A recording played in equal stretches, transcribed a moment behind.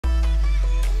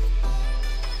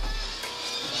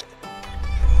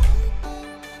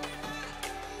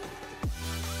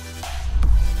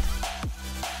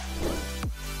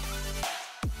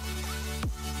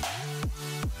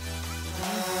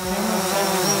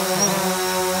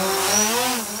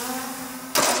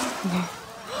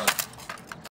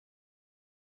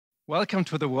Welcome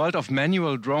to the world of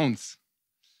manual drones.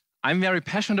 I'm very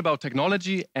passionate about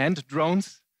technology and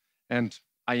drones, and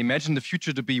I imagine the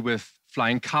future to be with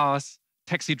flying cars,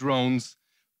 taxi drones,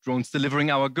 drones delivering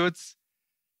our goods.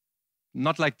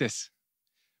 Not like this.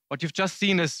 What you've just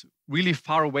seen is really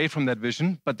far away from that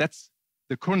vision, but that's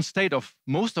the current state of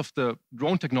most of the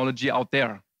drone technology out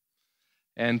there.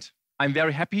 And I'm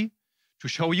very happy to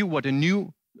show you what a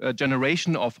new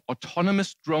generation of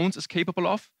autonomous drones is capable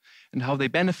of and how they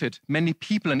benefit many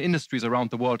people and industries around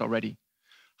the world already.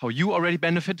 How you already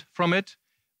benefit from it,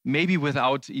 maybe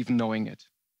without even knowing it.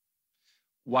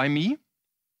 Why me?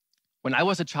 When I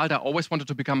was a child, I always wanted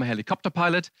to become a helicopter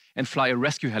pilot and fly a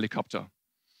rescue helicopter.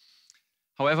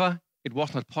 However, it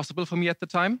was not possible for me at the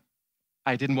time.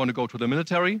 I didn't want to go to the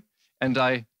military, and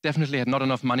I definitely had not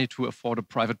enough money to afford a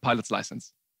private pilot's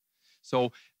license.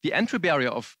 So the entry barrier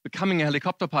of becoming a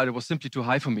helicopter pilot was simply too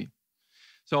high for me.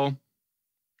 So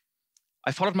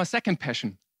I followed my second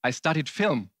passion. I studied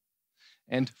film.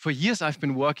 And for years, I've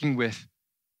been working with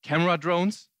camera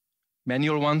drones,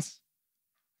 manual ones,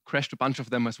 crashed a bunch of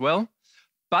them as well.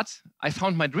 But I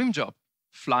found my dream job,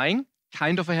 flying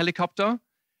kind of a helicopter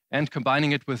and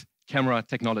combining it with camera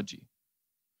technology.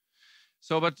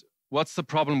 So, but what's the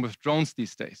problem with drones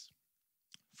these days?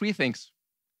 Three things.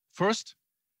 First,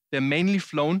 they're mainly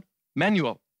flown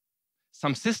manual.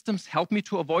 Some systems help me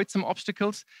to avoid some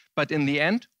obstacles, but in the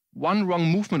end, one wrong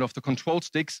movement of the control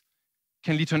sticks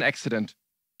can lead to an accident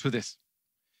to this.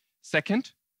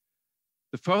 Second,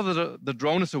 the further the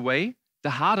drone is away,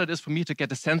 the harder it is for me to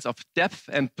get a sense of depth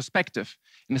and perspective,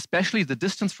 and especially the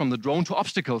distance from the drone to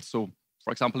obstacles. So,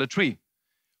 for example, a tree.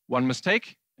 One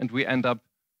mistake, and we end up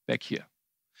back here.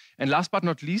 And last but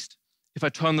not least, if I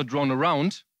turn the drone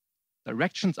around,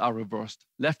 directions are reversed.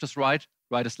 Left is right,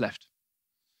 right is left.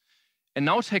 And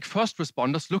now take first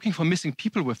responders looking for missing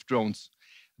people with drones.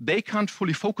 They can't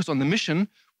fully focus on the mission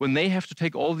when they have to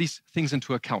take all these things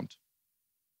into account.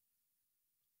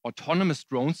 Autonomous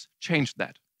drones change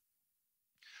that.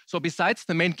 So besides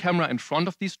the main camera in front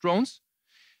of these drones,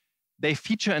 they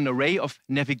feature an array of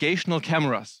navigational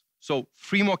cameras. So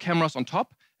 3 more cameras on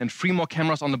top and 3 more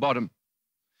cameras on the bottom.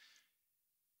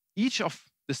 Each of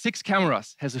the 6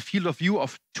 cameras has a field of view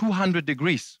of 200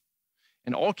 degrees.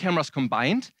 And all cameras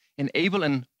combined enable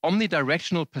an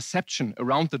omnidirectional perception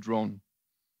around the drone.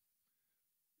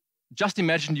 Just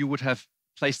imagine you would have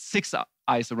placed 6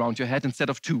 eyes around your head instead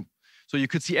of 2. So you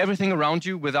could see everything around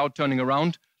you without turning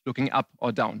around, looking up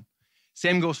or down.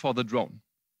 Same goes for the drone.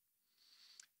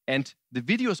 And the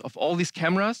videos of all these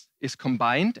cameras is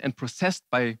combined and processed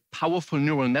by powerful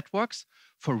neural networks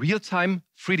for real-time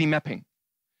 3D mapping.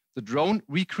 The drone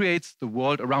recreates the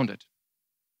world around it.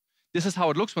 This is how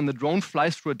it looks when the drone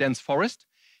flies through a dense forest.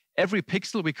 Every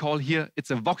pixel we call here,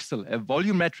 it's a voxel, a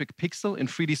volumetric pixel in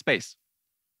 3D space.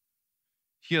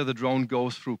 Here the drone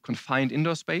goes through confined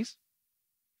indoor space.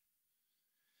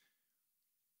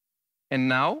 And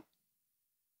now,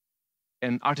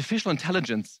 an artificial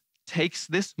intelligence takes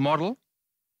this model,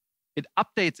 it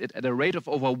updates it at a rate of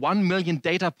over 1 million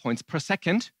data points per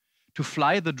second to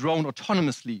fly the drone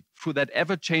autonomously through that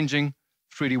ever-changing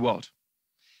 3D world.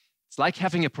 It's like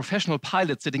having a professional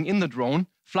pilot sitting in the drone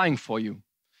flying for you.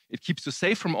 It keeps you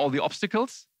safe from all the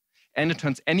obstacles, and it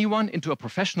turns anyone into a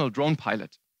professional drone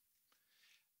pilot.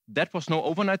 That was no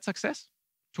overnight success.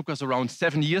 It took us around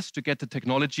 7 years to get the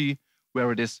technology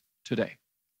where it is today.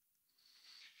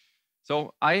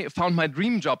 So I found my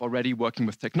dream job already working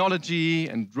with technology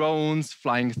and drones,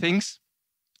 flying things.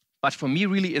 But for me,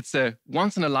 really, it's a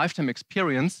once-in-a-lifetime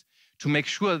experience to make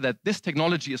sure that this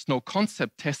technology is no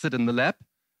concept tested in the lab,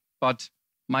 but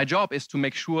my job is to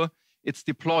make sure it's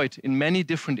deployed in many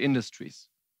different industries.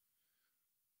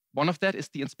 One of that is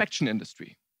the inspection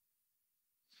industry.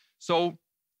 So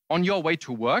on your way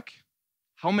to work,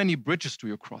 how many bridges do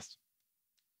you cross?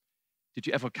 Did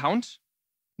you ever count?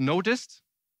 Noticed?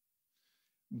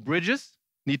 Bridges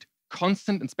need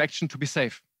constant inspection to be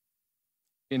safe.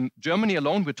 In Germany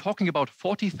alone, we're talking about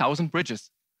 40,000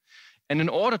 bridges. And in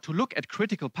order to look at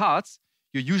critical parts,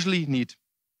 you usually need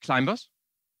climbers,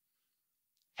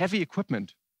 heavy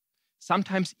equipment,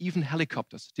 sometimes even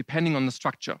helicopters, depending on the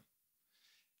structure.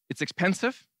 It's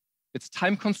expensive, it's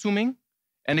time-consuming,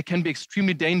 and it can be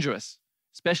extremely dangerous,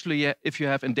 especially if you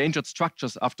have endangered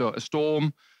structures after a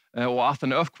storm or after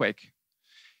an earthquake.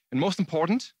 And most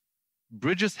important,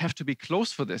 bridges have to be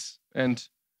closed for this, and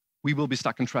we will be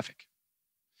stuck in traffic.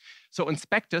 So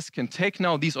inspectors can take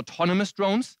now these autonomous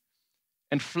drones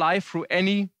and fly through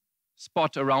any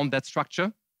spot around that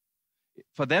structure.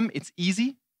 For them, it's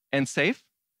easy and safe.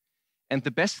 And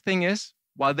the best thing is,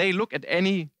 while they look at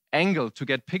any angle to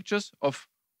get pictures of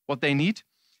what they need,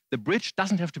 the bridge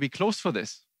doesn't have to be closed for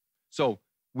this. So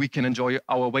we can enjoy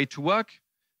our way to work.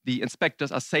 The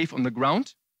inspectors are safe on the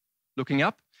ground, looking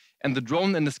up. And the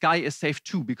drone in the sky is safe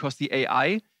too, because the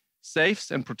AI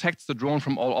saves and protects the drone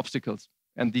from all obstacles.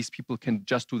 And these people can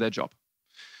just do their job.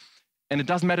 And it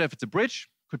doesn't matter if it's a bridge,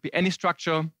 could be any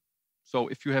structure. So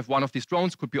if you have one of these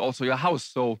drones, could be also your house.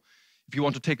 So if you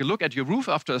want to take a look at your roof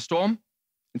after a storm,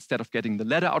 instead of getting the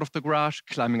ladder out of the garage,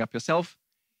 climbing up yourself,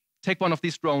 take one of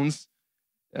these drones,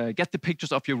 get the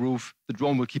pictures of your roof. The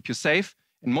drone will keep you safe.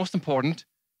 And most important,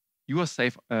 you are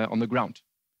safe on the ground.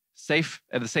 Safe,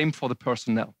 the same for the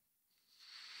personnel.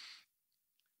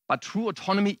 But true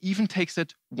autonomy even takes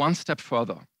it one step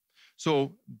further.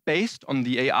 So based on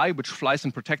the AI which flies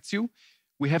and protects you,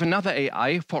 we have another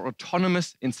AI for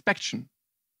autonomous inspection.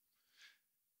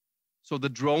 So the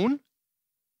drone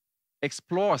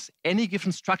explores any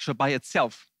given structure by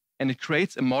itself, and it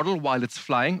creates a model while it's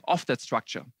flying of that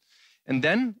structure. And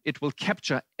then it will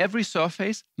capture every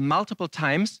surface multiple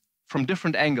times from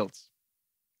different angles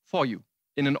for you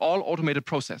in an all-automated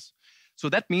process. So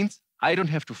that means I don't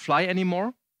have to fly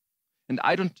anymore, and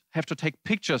I don't have to take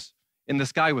pictures in the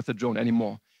sky with the drone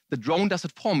anymore. The drone does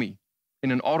it for me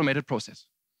in an automated process.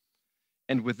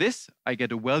 And with this, I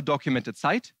get a well-documented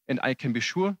site, and I can be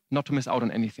sure not to miss out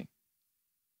on anything.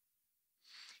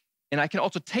 And I can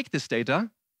also take this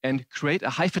data and create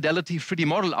a high-fidelity 3D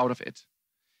model out of it.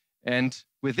 And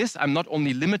with this, I'm not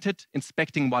only limited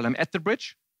inspecting while I'm at the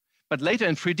bridge, but later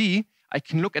in 3D, I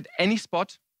can look at any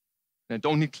spot, and I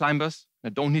don't need climbers,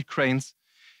 and I don't need cranes.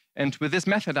 And with this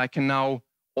method, I can now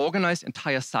organize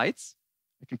entire sites.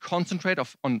 I can concentrate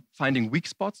on finding weak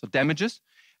spots or damages.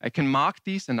 I can mark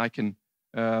these and I can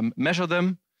measure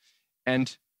them.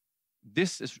 And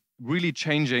this is really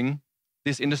changing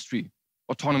this industry,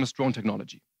 autonomous drone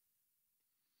technology.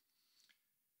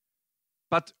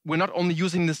 But we're not only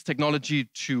using this technology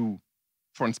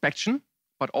for inspection,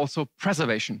 but also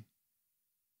preservation.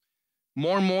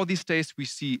 More and more these days, we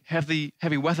see heavy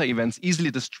weather events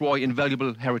easily destroy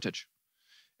invaluable heritage.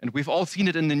 And we've all seen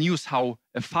it in the news how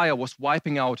a fire was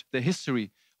wiping out the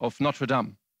history of Notre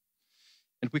Dame.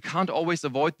 And we can't always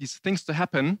avoid these things to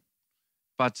happen,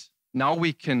 but now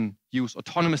we can use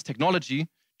autonomous technology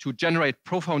to generate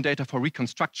profound data for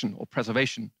reconstruction or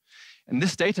preservation. And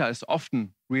this data is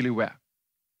often really rare.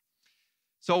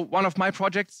 So one of my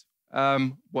projects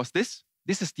was this.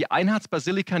 This is the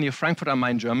Einheitsbasilika near Frankfurt am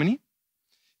Main, Germany.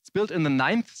 It's built in the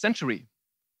 9th century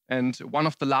and one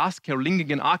of the last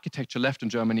Carolingian architecture left in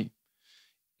Germany.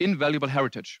 Invaluable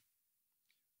heritage.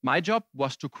 My job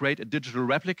was to create a digital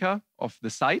replica of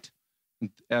the site,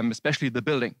 especially the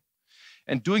building.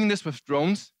 And doing this with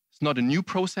drones is not a new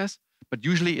process, but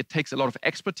usually it takes a lot of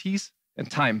expertise and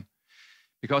time.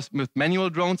 Because with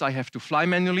manual drones, I have to fly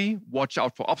manually, watch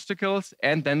out for obstacles,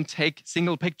 and then take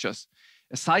single pictures.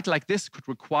 A site like this could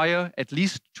require at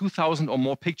least 2,000 or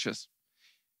more pictures.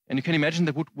 And you can imagine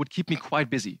that would keep me quite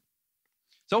busy.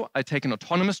 So I take an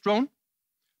autonomous drone,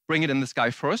 bring it in the sky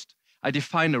first. I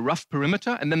define a rough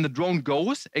perimeter, and then the drone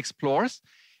goes, explores,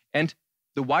 and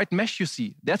the white mesh you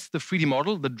see, that's the 3D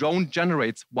model the drone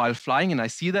generates while flying, and I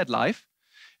see that live.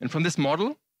 And from this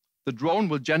model, the drone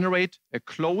will generate a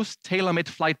closed, tailor-made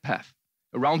flight path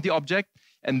around the object,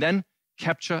 and then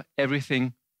capture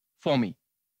everything for me.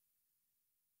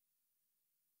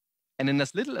 And in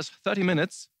as little as 30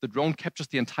 minutes, the drone captures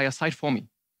the entire site for me.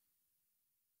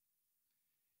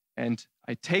 And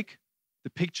I take the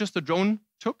pictures the drone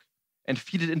took and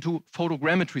feed it into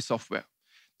photogrammetry software.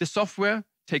 This software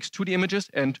takes 2D images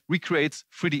and recreates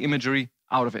 3D imagery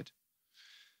out of it.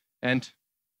 And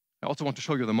I also want to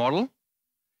show you the model.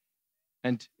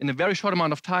 And in a very short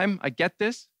amount of time, I get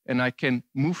this, and I can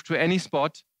move to any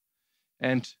spot.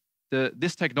 And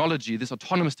this technology, this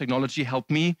autonomous technology,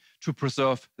 helped me to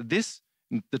preserve this,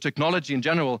 the technology in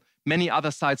general, many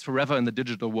other sites forever in the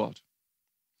digital world.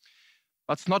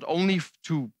 But it's not only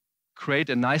to create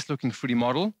a nice-looking 3D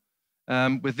model.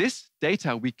 With this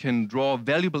data, we can draw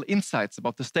valuable insights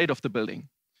about the state of the building.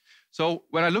 So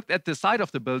when I looked at the side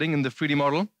of the building in the 3D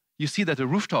model, you see that the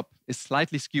rooftop is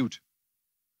slightly skewed.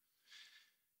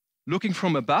 Looking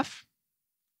from above,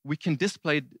 we can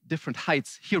display different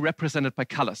heights, here represented by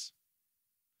colors.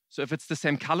 So if it's the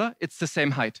same color, it's the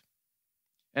same height.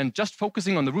 And just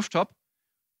focusing on the rooftop,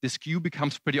 the skew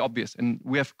becomes pretty obvious. And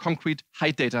we have concrete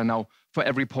height data now for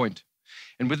every point.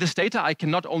 And with this data, I can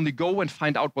not only go and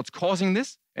find out what's causing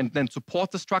this and then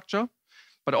support the structure,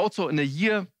 but also in a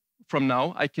year from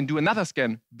now, I can do another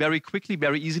scan very quickly,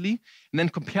 very easily, and then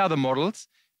compare the models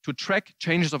to track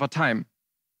changes over time.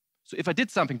 So if I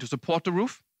did something to support the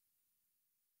roof,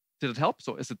 did it help?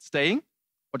 So is it staying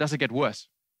or does it get worse?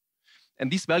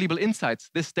 And these valuable insights,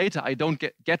 this data I don't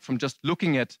get from just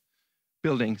looking at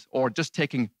buildings or just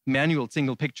taking manual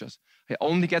single pictures. I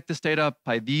only get this data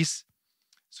by these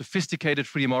sophisticated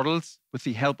 3D models with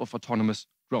the help of autonomous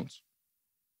drones.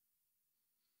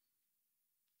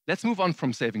 Let's move on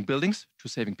from saving buildings to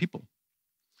saving people.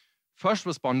 First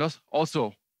responders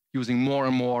also using more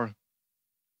and more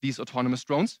these autonomous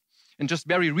drones. And just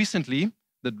very recently,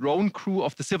 the drone crew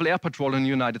of the Civil Air Patrol in the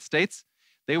United States,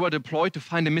 they were deployed to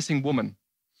find a missing woman.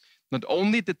 Not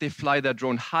only did they fly their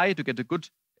drone high to get a good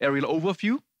aerial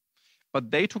overview,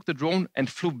 but they took the drone and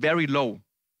flew very low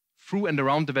through and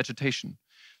around the vegetation.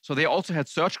 So they also had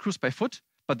search crews by foot,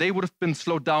 but they would have been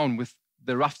slowed down with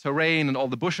the rough terrain and all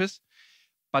the bushes.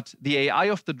 But the AI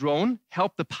of the drone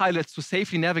helped the pilots to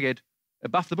safely navigate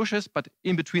above the bushes, but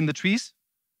in between the trees.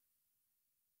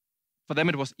 For them,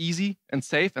 it was easy and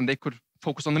safe, and they could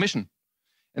focus on the mission.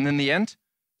 And in the end,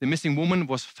 the missing woman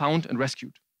was found and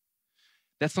rescued.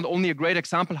 That's not only a great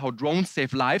example how drones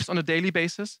save lives on a daily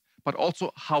basis, but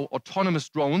also how autonomous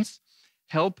drones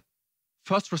help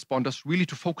first responders really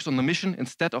to focus on the mission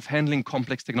instead of handling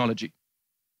complex technology.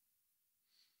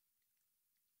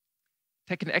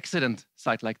 Take an accident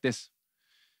site like this.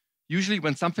 Usually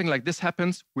when something like this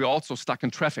happens, we're also stuck in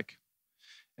traffic.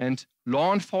 And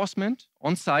law enforcement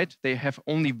on site, they have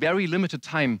only very limited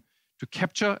time to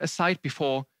capture a site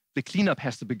before the cleanup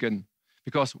has to begin.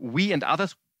 Because we and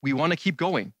others, we want to keep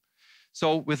going.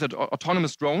 So with an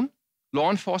autonomous drone, law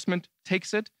enforcement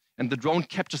takes it and the drone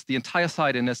captures the entire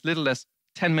site in as little as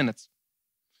 10 minutes.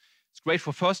 It's great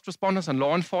for first responders and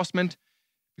law enforcement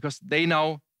because they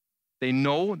know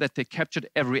that they captured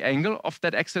every angle of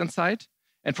that accident site,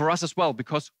 and for us as well,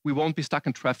 because we won't be stuck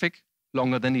in traffic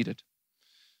longer than needed.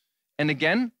 And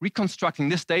again, reconstructing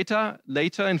this data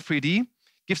later in 3D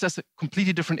gives us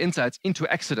completely different insights into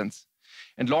accidents.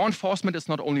 And law enforcement is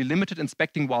not only limited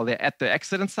inspecting while they're at the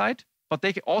accident site, but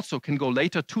they also can go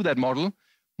later to that model,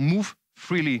 move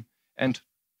freely, and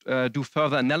do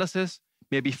further analysis,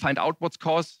 maybe find out what's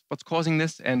causing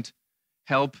this, and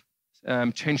help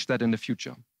change that in the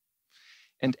future.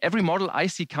 And every model I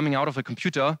see coming out of a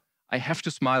computer, I have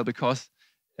to smile because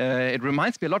it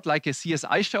reminds me a lot like a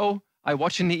CSI show I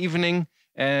watch in the evening,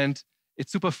 and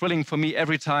it's super thrilling for me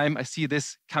every time I see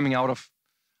this coming out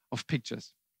of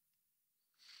pictures.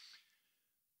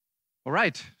 All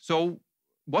right, so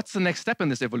what's the next step in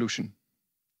this evolution?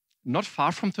 Not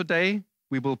far from today,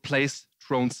 we will place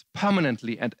drones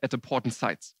permanently at important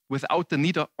sites without the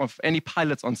need of any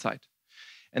pilots on site.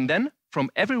 And then from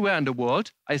everywhere in the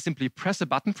world, I simply press a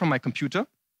button from my computer.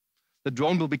 The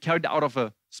drone will be carried out of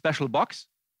a special box.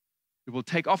 It will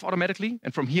take off automatically.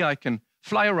 And from here, I can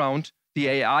fly around. The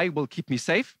AI will keep me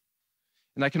safe.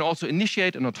 And I can also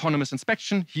initiate an autonomous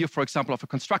inspection here, for example, of a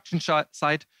construction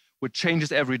site, which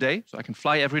changes every day. So I can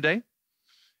fly every day.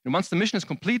 And once the mission is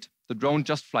complete, the drone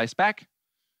just flies back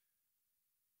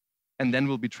and then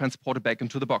will be transported back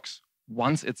into the box.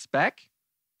 Once it's back,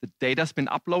 the data's been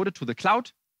uploaded to the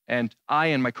cloud, and I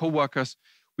and my coworkers,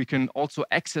 we can also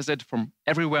access it from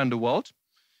everywhere in the world.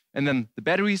 And then the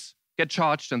batteries get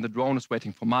charged and the drone is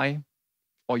waiting for my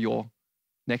or your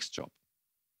next job.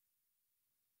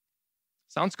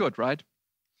 Sounds good, right?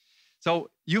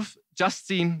 So you've just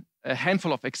seen a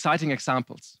handful of exciting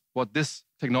examples what this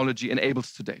technology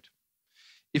enables to date.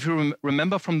 If you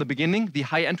remember from the beginning, the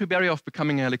high entry barrier of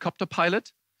becoming a helicopter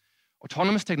pilot,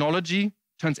 autonomous technology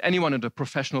turns anyone into a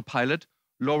professional pilot,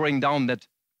 lowering down that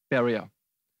barrier.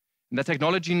 And that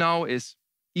technology now is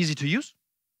easy to use,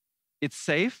 it's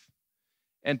safe,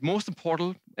 and most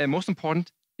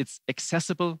important, it's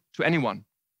accessible to anyone.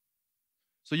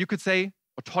 So you could say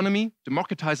autonomy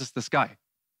democratizes the sky.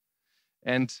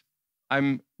 And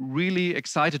I'm really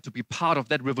excited to be part of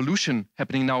that revolution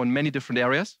happening now in many different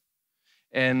areas.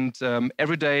 And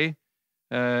every day,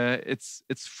 it's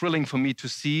thrilling for me to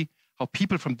see how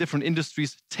people from different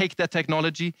industries take that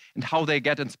technology and how they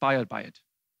get inspired by it.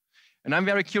 And I'm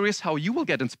very curious how you will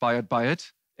get inspired by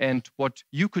it and what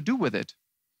you could do with it.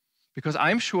 Because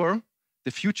I'm sure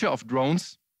the future of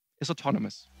drones is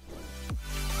autonomous.